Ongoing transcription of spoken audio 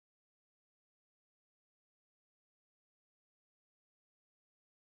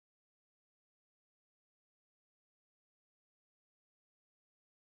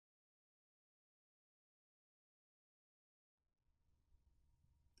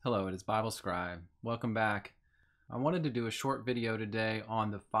Hello, it is Bible Scribe. Welcome back. I wanted to do a short video today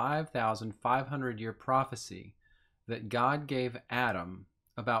on the 5,500 year prophecy that God gave Adam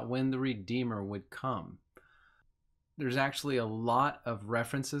about when the Redeemer would come. There's actually a lot of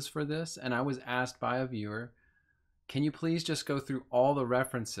references for this, and I was asked by a viewer, can you please just go through all the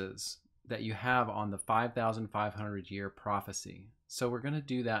references that you have on the 5,500 year prophecy? So we're going to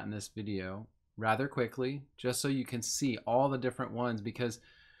do that in this video rather quickly, just so you can see all the different ones, because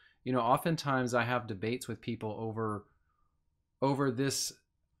oftentimes I have debates with people over this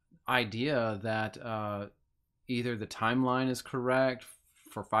idea that either the timeline is correct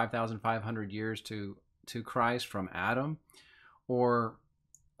for 5,500 years to Christ from Adam, or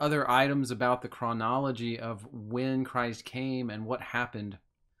other items about the chronology of when Christ came and what happened.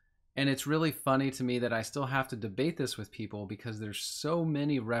 And it's really funny to me that I still have to debate this with people because there's so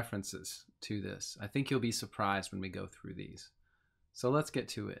many references to this. I think you'll be surprised when we go through these. So let's get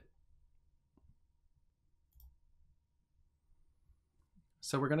to it.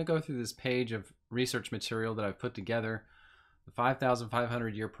 So we're going to go through this page of research material that I've put together, the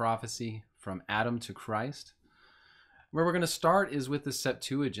 5,500 year prophecy from Adam to Christ. Where we're going to start is with the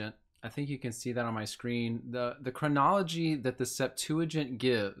Septuagint. I think you can see that on my screen. The chronology that the Septuagint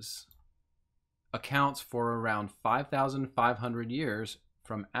gives accounts for around 5,500 years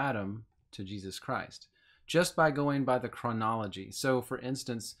from Adam to Jesus Christ, just by going by the chronology. So for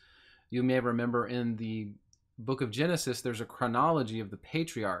instance, you may remember in the book of Genesis, there's a chronology of the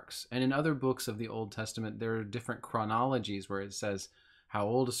patriarchs. And in other books of the Old Testament, there are different chronologies where it says how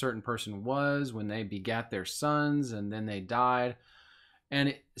old a certain person was when they begat their sons and then they died.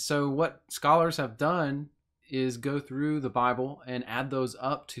 And so what scholars have done is go through the Bible and add those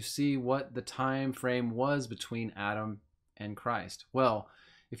up to see what the time frame was between Adam and Christ. Well,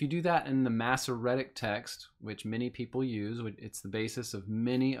 if you do that in the Masoretic text, which many people use, it's the basis of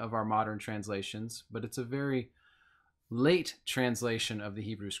many of our modern translations, but it's a very late translation of the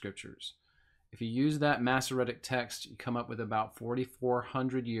Hebrew Scriptures. If you use that Masoretic text, you come up with about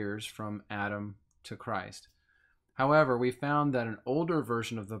 4,400 years from Adam to Christ. However, we found that an older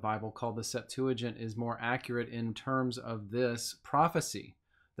version of the Bible called the Septuagint is more accurate in terms of this prophecy.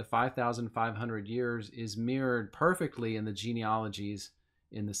 The 5,500 years is mirrored perfectly in the genealogies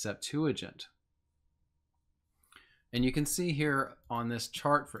in the Septuagint. And you can see here on this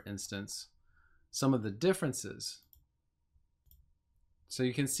chart, for instance, some of the differences. So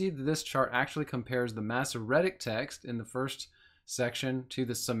you can see that this chart actually compares the Masoretic text in the first section to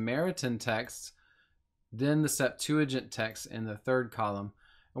the Samaritan texts, then the Septuagint text in the third column.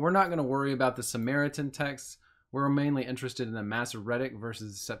 And we're not going to worry about the Samaritan texts. We're mainly interested in the Masoretic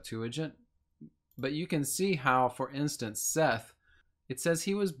versus the Septuagint. But you can see how, for instance, Seth, it says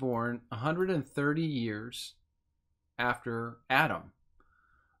he was born 130 years after Adam.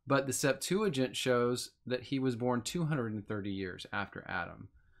 But the Septuagint shows that he was born 230 years after Adam.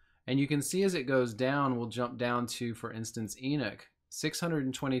 And you can see as it goes down, we'll jump down to, for instance, Enoch,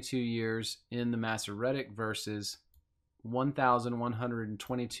 622 years in the Masoretic versus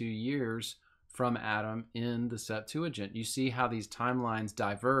 1,122 years from Adam in the Septuagint. You see how these timelines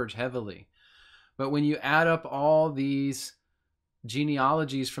diverge heavily. But when you add up all these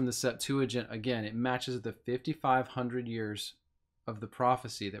genealogies from the Septuagint, again, it matches the 5,500 years of the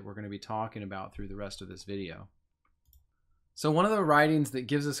prophecy that we're going to be talking about through the rest of this video. So one of the writings that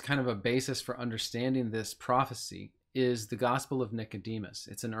gives us kind of a basis for understanding this prophecy is the Gospel of Nicodemus.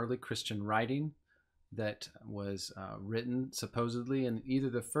 It's an early Christian writing that was written supposedly in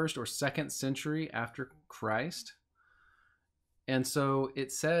either the 1st or 2nd century after Christ. And so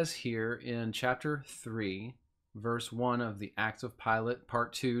it says here in chapter 3, verse 1 of the Acts of Pilate,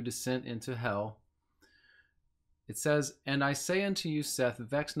 part 2, Descent into Hell. It says, "And I say unto you, Seth,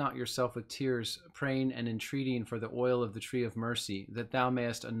 vex not yourself with tears, praying and entreating for the oil of the tree of mercy, that thou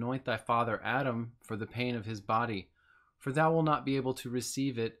mayest anoint thy father Adam for the pain of his body. For thou wilt not be able to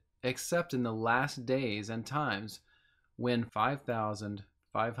receive it, except in the last days and times, when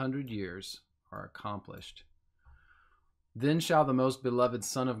 5,500 years are accomplished. Then shall the most beloved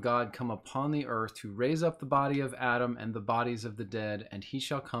Son of God come upon the earth to raise up the body of Adam and the bodies of the dead, and he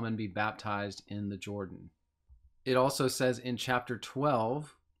shall come and be baptized in the Jordan." It also says in chapter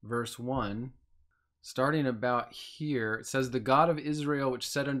 12, verse 1, starting about here, it says, "The God of Israel, which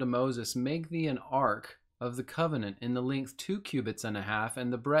said unto Moses, Make thee an ark of the covenant, in the length 2 cubits and a half,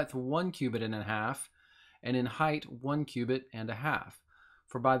 and the breadth 1 cubit and a half, and in height 1 cubit and a half.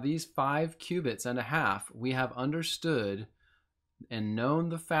 For by these 5 cubits and a half we have understood and known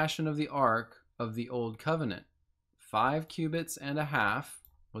the fashion of the ark of the old covenant." 5 cubits and a half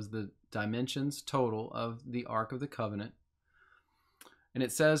was the dimensions total of the Ark of the Covenant. And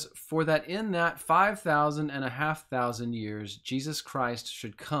it says, "For that in that 5,500 years, Jesus Christ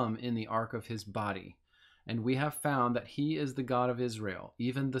should come in the ark of his body. And we have found that he is the God of Israel,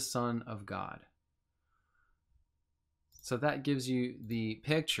 even the Son of God." So that gives you the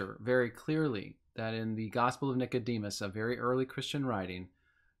picture very clearly that in the Gospel of Nicodemus, a very early Christian writing,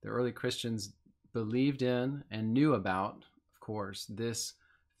 the early Christians believed in and knew about, of course, this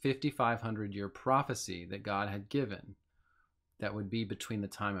 5,500-year prophecy that God had given that would be between the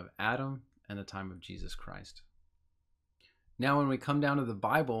time of Adam and the time of Jesus Christ. Now, when we come down to the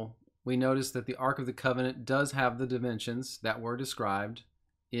Bible, we notice that the Ark of the Covenant does have the dimensions that were described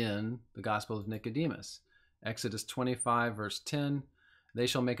in the Gospel of Nicodemus. Exodus 25, verse 10, "They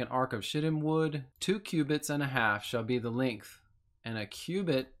shall make an ark of shittim wood. 2 cubits and a half shall be the length, and 1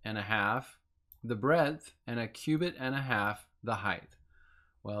 cubit and a half the breadth, and 1 cubit and a half the height."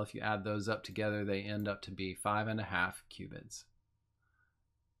 Well, if you add those up together, they end up to be 5.5 cubits,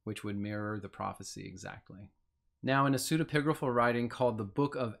 which would mirror the prophecy exactly. Now, in a pseudepigraphal writing called the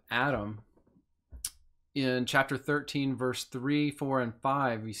Book of Adam, in chapter 13, verse 3, 4, and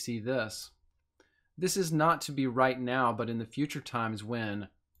 5, we see this. "This is not to be right now, but in the future times when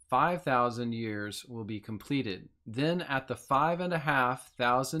 5,000 years will be completed. Then at the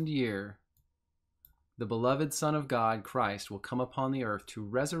 5,500 year, the beloved Son of God, Christ, will come upon the earth to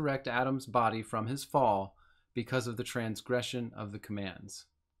resurrect Adam's body from his fall because of the transgression of the commands."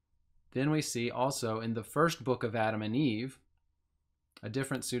 Then we see also in the first book of Adam and Eve, a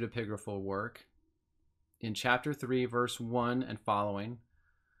different pseudepigraphal work, in chapter 3, verse 1 and following,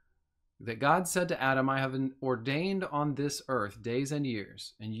 that God said to Adam, "I have ordained on this earth days and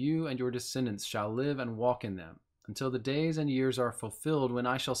years, and you and your descendants shall live and walk in them, until the days and years are fulfilled, when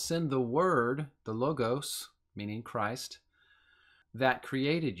I shall send the Word," the Logos, meaning Christ, "that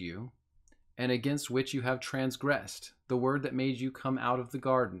created you, and against which you have transgressed, the Word that made you come out of the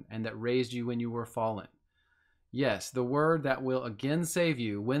garden, and that raised you when you were fallen. Yes, the Word that will again save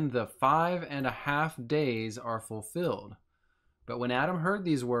you when the 5.5 days are fulfilled." But when Adam heard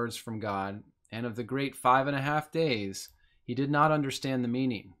these words from God, and of the great 5.5 days, he did not understand the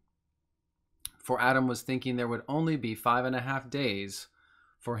meaning. For Adam was thinking there would only be 5.5 days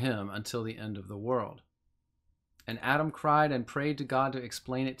for him until the end of the world. And Adam cried and prayed to God to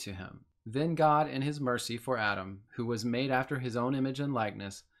explain it to him. Then God, in his mercy for Adam, who was made after his own image and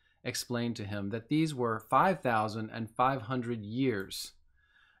likeness, explained to him that these were 5,500 years,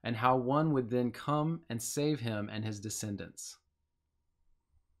 and how one would then come and save him and his descendants.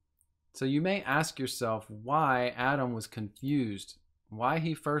 So you may ask yourself why Adam was confused, why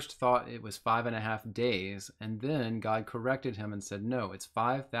he first thought it was 5.5 days, and then God corrected him and said, no, it's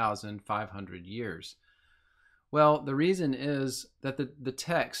 5,500 years. Well, the reason is that the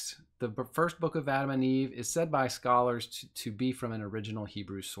text, the first book of Adam and Eve, is said by scholars to be from an original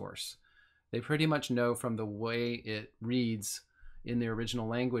Hebrew source. They pretty much know from the way it reads in the original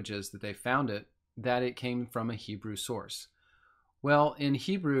languages that they found it, that it came from a Hebrew source. Well, in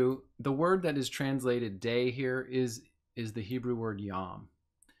Hebrew, the word that is translated day here is the Hebrew word yom.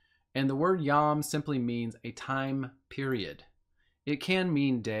 And the word yom simply means a time period. It can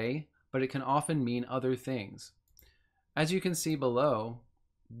mean day, but it can often mean other things. As you can see below,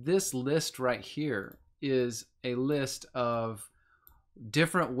 this list right here is a list of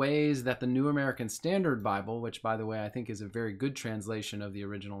different ways that the New American Standard Bible, which by the way I think is a very good translation of the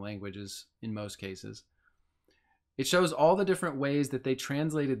original languages in most cases, it shows all the different ways that they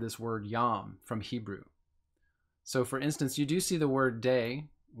translated this word yom from Hebrew. So for instance, you do see the word day,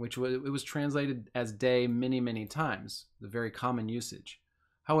 which it was translated as day many, many times, the very common usage.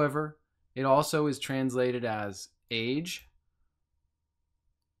 However, it also is translated as age,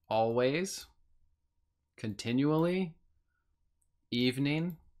 always, continually,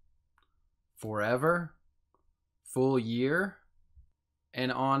 evening, forever, full year,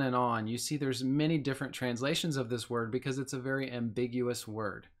 and on and on. You see there's many different translations of this word because it's a very ambiguous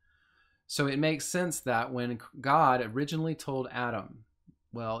word. So it makes sense that when God originally told Adam,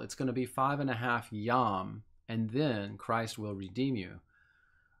 well, it's going to be 5.5 yom, and then Christ will redeem you,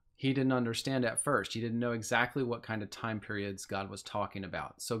 he didn't understand at first. He didn't know exactly what kind of time periods God was talking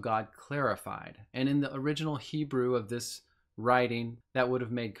about. So God clarified. And in the original Hebrew of this writing, that would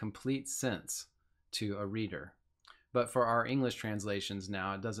have made complete sense to a reader. But for our English translations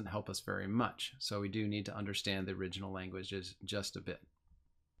now, it doesn't help us very much. So we do need to understand the original languages just a bit.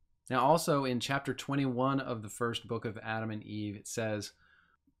 Now also in chapter 21 of the first book of Adam and Eve, it says,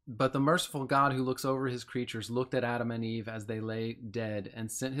 "But the merciful God who looks over his creatures looked at Adam and Eve as they lay dead,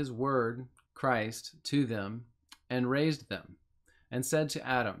 and sent his word, Christ, to them, and raised them, and said to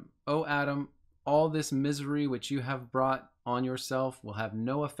Adam, O Adam, all this misery which you have brought on yourself will have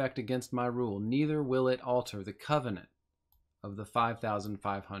no effect against my rule, neither will it alter the covenant of the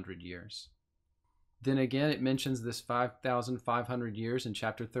 5,500 years. Then again, it mentions this 5,500 years in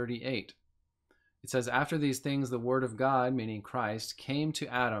chapter 38. It says, after these things, the word of God, meaning Christ, came to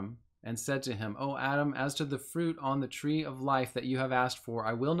Adam and said to him, O Adam, as to the fruit on the tree of life that you have asked for,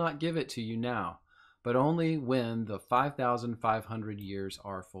 I will not give it to you now, but only when the 5,500 years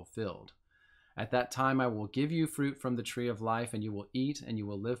are fulfilled. At that time I will give you fruit from the tree of life, and you will eat, and you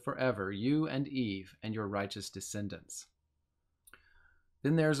will live forever, you and Eve and your righteous descendants.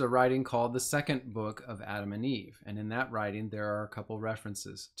 Then there's a writing called the second book of Adam and Eve, and in that writing there are a couple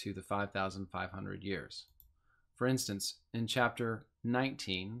references to the 5,500 years. For instance, in chapter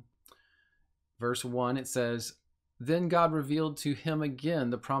 19, verse 1, it says, Then God revealed to him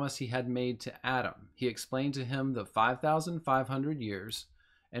again the promise he had made to Adam. He explained to him the 5,500 years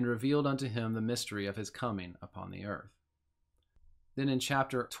and revealed unto him the mystery of his coming upon the earth. Then in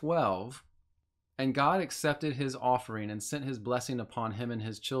chapter 12, and God accepted his offering and sent his blessing upon him and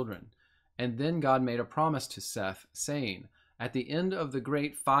his children. And then God made a promise to Seth, saying, At the end of the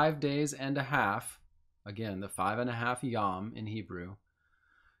great 5 days and a half, again, the 5.5 yom in Hebrew,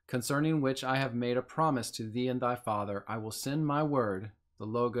 concerning which I have made a promise to thee and thy father, I will send my word, the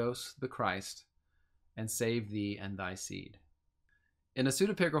Logos, the Christ, and save thee and thy seed. In a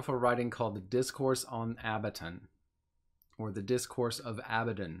pseudepigraphal writing called the Discourse on Abaddon, or the Discourse of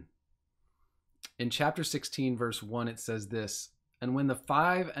Abaddon, in chapter 16, verse 1, it says this, And when the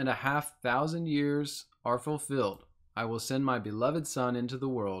 5,500 years are fulfilled, I will send my beloved Son into the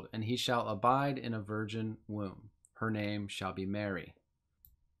world, and he shall abide in a virgin womb. Her name shall be Mary.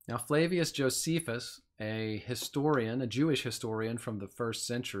 Now, Flavius Josephus, a historian, a Jewish historian from the 1st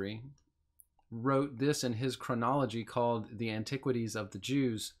century, wrote this in his chronology called The Antiquities of the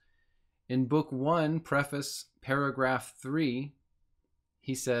Jews. In Book 1, Preface, paragraph 3,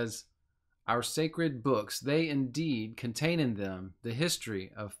 he says, Our sacred books, they indeed contain in them the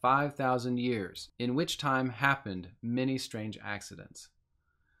history of 5,000 years, in which time happened many strange accidents.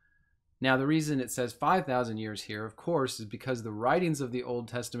 Now, the reason it says 5,000 years here, of course, is because the writings of the Old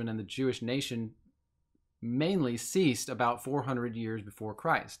Testament and the Jewish nation mainly ceased about 400 years before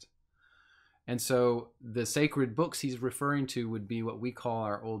Christ. And so the sacred books he's referring to would be what we call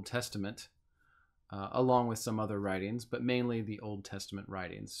our Old Testament, along with some other writings, but mainly the Old Testament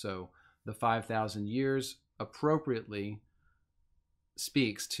writings. So the 5,000 years appropriately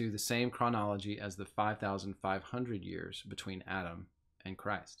speaks to the same chronology as the 5,500 years between Adam and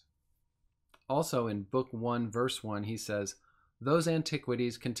Christ. Also in Book 1, verse 1, he says, Those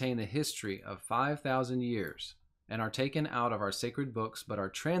antiquities contain the history of 5,000 years and are taken out of our sacred books, but are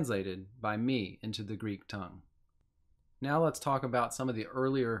translated by me into the Greek tongue. Now let's talk about some of the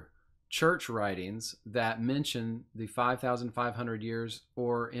earlier church writings that mention the 5,500 years,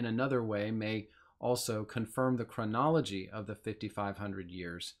 or in another way may also confirm the chronology of the 5,500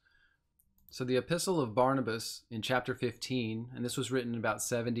 years. So the Epistle of Barnabas in chapter 15, and this was written about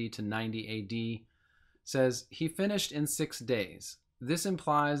 70 to 90 AD, says, He finished in 6 days. This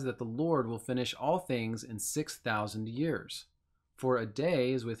implies that the Lord will finish all things in 6,000 years. For a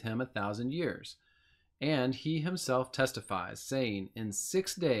day is with him 1,000 years. And he himself testifies, saying, In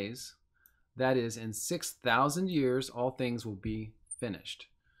 6 days, that is, in 6,000 years, all things will be finished.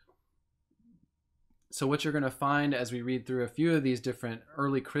 So what you're going to find as we read through a few of these different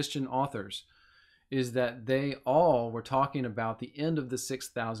early Christian authors is that they all were talking about the end of the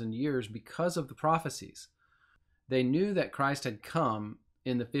 6,000 years because of the prophecies. They knew that Christ had come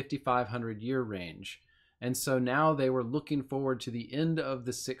in the 5,500 year range, and so now they were looking forward to the end of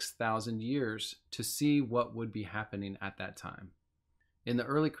the 6,000 years to see what would be happening at that time. In the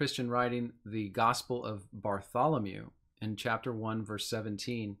early Christian writing, the Gospel of Bartholomew, in chapter 1, verse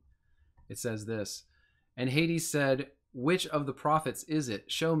 17, it says this, And Hades said, Which of the prophets is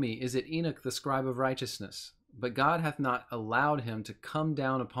it? Show me, is it Enoch the scribe of righteousness? But God hath not allowed him to come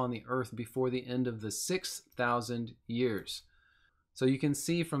down upon the earth before the end of the 6,000 years. So you can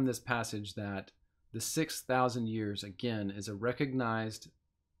see from this passage that the 6,000 years, again, is a recognized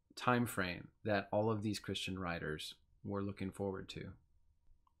time frame that all of these Christian writers were looking forward to.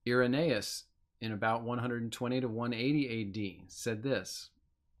 Irenaeus, in about 120 to 180 AD, said this,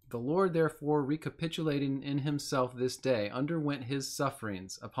 The Lord therefore, recapitulating in himself this day, underwent his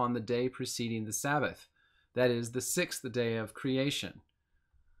sufferings upon the day preceding the Sabbath, that is, the 6th day of creation,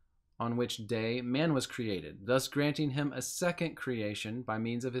 on which day man was created, thus granting him a second creation by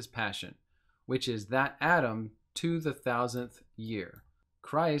means of his passion, which is that Adam to the 1,000th year.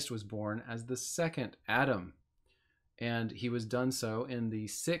 Christ was born as the second Adam, and he was done so in the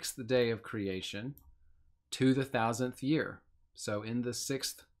 6th day of creation, to the 1,000th year. So in the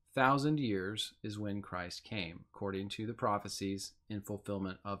 6,000 years is when Christ came, according to the prophecies in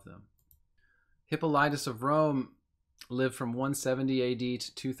fulfillment of them. Hippolytus of Rome lived from 170 AD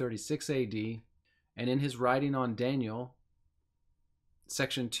to 236 AD, and in his writing on Daniel,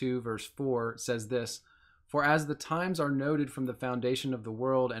 section 2, verse 4, says this: "For as the times are noted from the foundation of the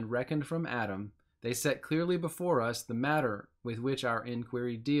world and reckoned from Adam, they set clearly before us the matter with which our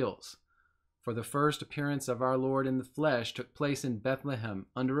inquiry deals. For the first appearance of our Lord in the flesh took place in Bethlehem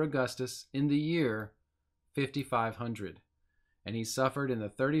under Augustus in the year 5500. And he suffered in the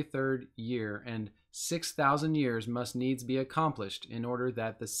 33rd year, and 6,000 years must needs be accomplished in order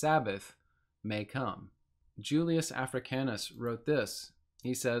that the Sabbath may come." Julius Africanus wrote this.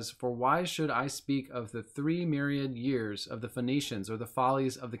 He says, "For why should I speak of the 3 myriad years of the Phoenicians, or the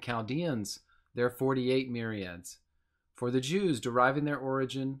follies of the Chaldeans, their 48 myriads? For the Jews, deriving their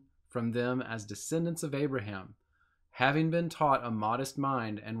origin from them as descendants of Abraham, having been taught a modest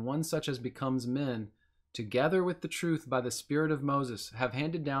mind, and one such as becomes men, together with the truth by the Spirit of Moses, have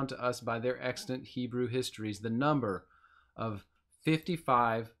handed down to us by their extant Hebrew histories the number of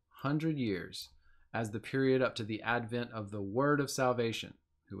 5,500 years, as the period up to the advent of the Word of salvation,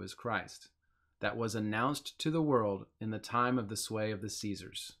 who is Christ, that was announced to the world in the time of the sway of the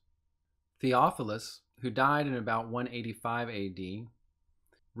Caesars." Theophilus, who died in about 185 AD,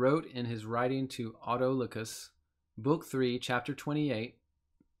 wrote in his writing to Autolycus, Book 3, Chapter 28,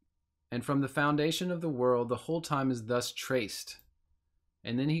 "And from the foundation of the world, the whole time is thus traced."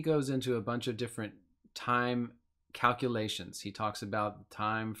 And then he goes into a bunch of different time calculations. He talks about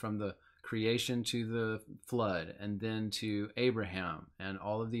time from the creation to the flood, and then to Abraham, and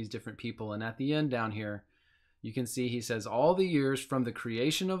all of these different people. And at the end down here, you can see he says all the years from the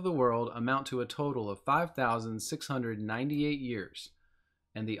creation of the world amount to a total of 5,698 years,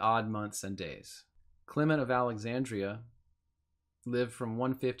 and the odd months and days. Clement of Alexandria lived from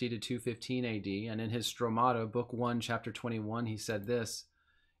 150 to 215 AD, and in his Stromata, Book 1, Chapter 21, he said this: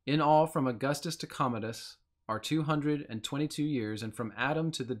 "In all, from Augustus to Commodus are 222 years, and from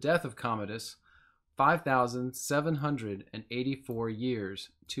Adam to the death of Commodus, 5,784 years,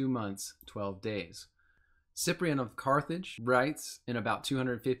 2 months, 12 days. Cyprian of Carthage writes in about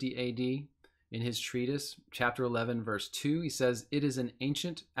 250 AD, in his treatise, chapter 11, verse 2, he says, "It is an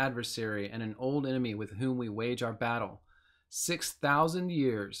ancient adversary and an old enemy with whom we wage our battle. 6,000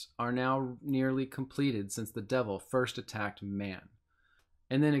 years are now nearly completed since the devil first attacked man."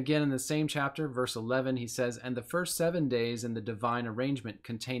 And then again in the same chapter, verse 11, he says, "And the first 7 days in the divine arrangement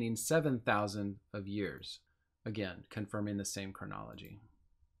containing 7,000 of years." Again, confirming the same chronology.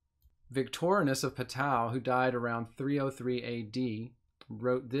 Victorinus of Patau, who died around 303 AD,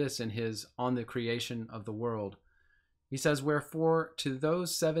 wrote this in his On the Creation of the World. He says, "Wherefore to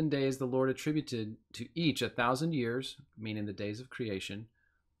those 7 days the Lord attributed to each 1,000 years," meaning the days of creation.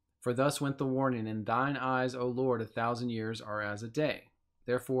 "For thus went the warning, in thine eyes, O Lord, 1,000 years are as a day.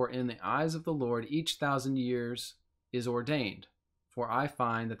 Therefore in the eyes of the Lord each 1,000 years is ordained. For I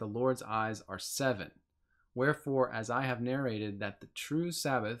find that the Lord's eyes are 7. Wherefore, as I have narrated, that the true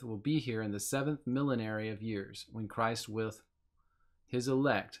Sabbath will be here in the 7th millenary of years, when Christ with his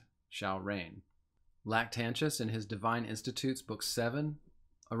elect shall reign." Lactantius, in his Divine Institutes, Book 7,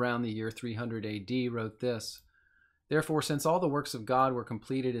 around the year 300 AD, wrote this: "Therefore, since all the works of God were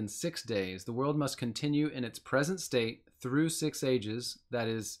completed in 6 days, the world must continue in its present state through 6 ages, that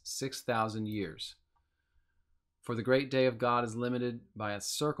is, 6,000 years. For the great day of God is limited by a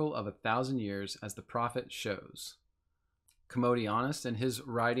circle of 1,000 years, as the prophet shows." Commodianus, in his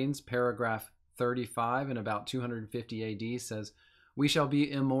writings, paragraph 35, in about 250 AD, says, "We shall be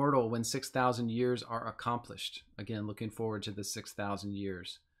immortal when 6,000 years are accomplished." Again, looking forward to the 6,000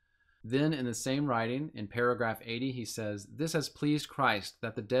 years. Then in the same writing, in paragraph 80, he says, "This has pleased Christ,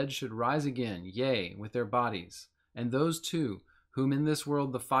 that the dead should rise again, yea, with their bodies, and those too, whom in this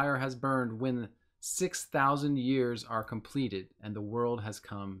world the fire has burned, when 6,000 years are completed, and the world has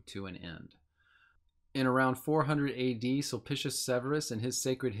come to an end." In around 400 AD, Sulpicius Severus, in his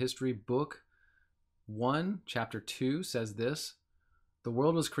Sacred History, Book 1, Chapter 2, says this: "The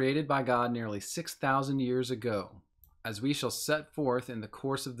world was created by God nearly 6,000 years ago, as we shall set forth in the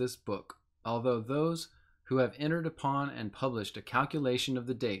course of this book, although those who have entered upon and published a calculation of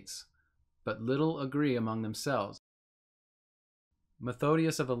the dates but little agree among themselves."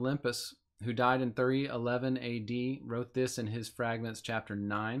 Methodius of Olympus, who died in 311 AD, wrote this in his Fragments, chapter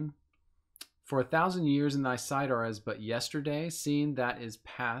 9. "For 1,000 years in thy sight are as but yesterday, seeing that is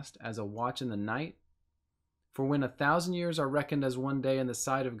past as a watch in the night. For when 1,000 years are reckoned as 1 day in the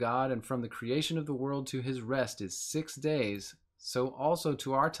sight of God, and from the creation of the world to his rest is 6 days, so also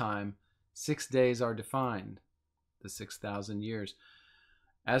to our time 6 days are defined, the 6,000 years,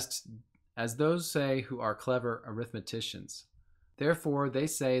 as those say who are clever arithmeticians. Therefore, they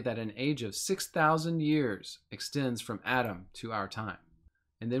say that an age of 6,000 years extends from Adam to our time.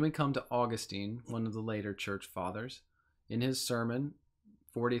 And then we come to Augustine, one of the later church fathers. In his sermon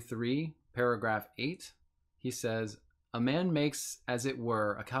 43, paragraph 8, he says, "A man makes, as it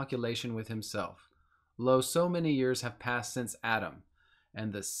were, a calculation with himself. Lo, so many years have passed since Adam,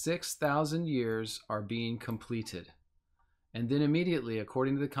 and the 6,000 years are being completed. And then immediately,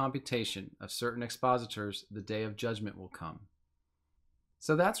 according to the computation of certain expositors, the day of judgment will come."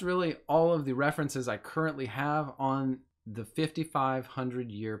 So that's really all of the references I currently have on the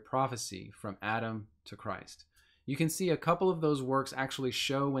 5,500-year prophecy from Adam to Christ. You can see a couple of those works actually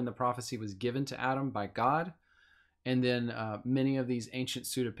show when the prophecy was given to Adam by God, and then many of these ancient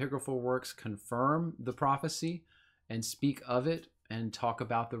pseudepigraphal works confirm the prophecy and speak of it and talk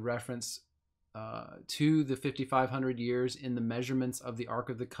about the reference to the 5,500 years in the measurements of the Ark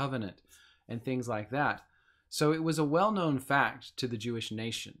of the Covenant and things like that. So it was a well-known fact to the Jewish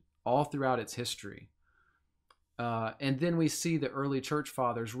nation all throughout its history. And then we see the early church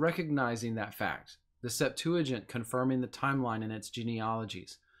fathers recognizing that fact, the Septuagint confirming the timeline in its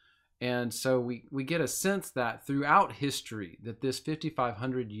genealogies. And so we get a sense that throughout history that this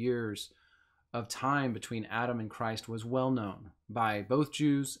 5,500 years of time between Adam and Christ was well known by both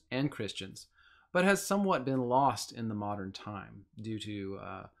Jews and Christians, but has somewhat been lost in the modern time due to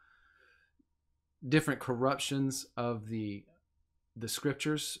different corruptions of the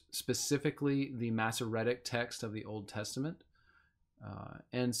scriptures, specifically the Masoretic text of the Old Testament.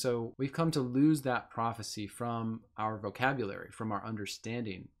 And so we've come to lose that prophecy from our vocabulary, from our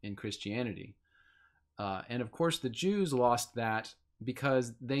understanding in Christianity. And of course, the Jews lost that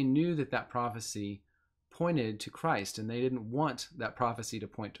because they knew that that prophecy pointed to Christ, and they didn't want that prophecy to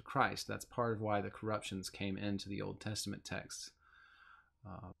point to Christ. That's part of why the corruptions came into the Old Testament texts.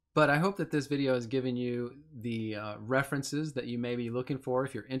 But I hope that this video has given you the references that you may be looking for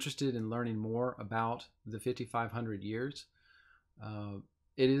if you're interested in learning more about the 5,500 years.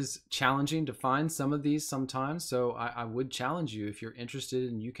 It is challenging to find some of these sometimes, so I would challenge you, if you're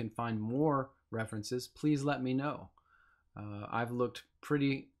interested and you can find more references, please let me know. I've looked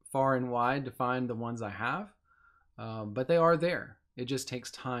pretty far and wide to find the ones I have, but they are there. It just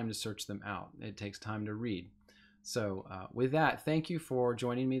takes time to search them out. It takes time to read. So with that, thank you for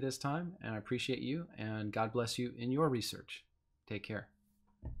joining me this time, and I appreciate you, and God bless you in your research. Take care.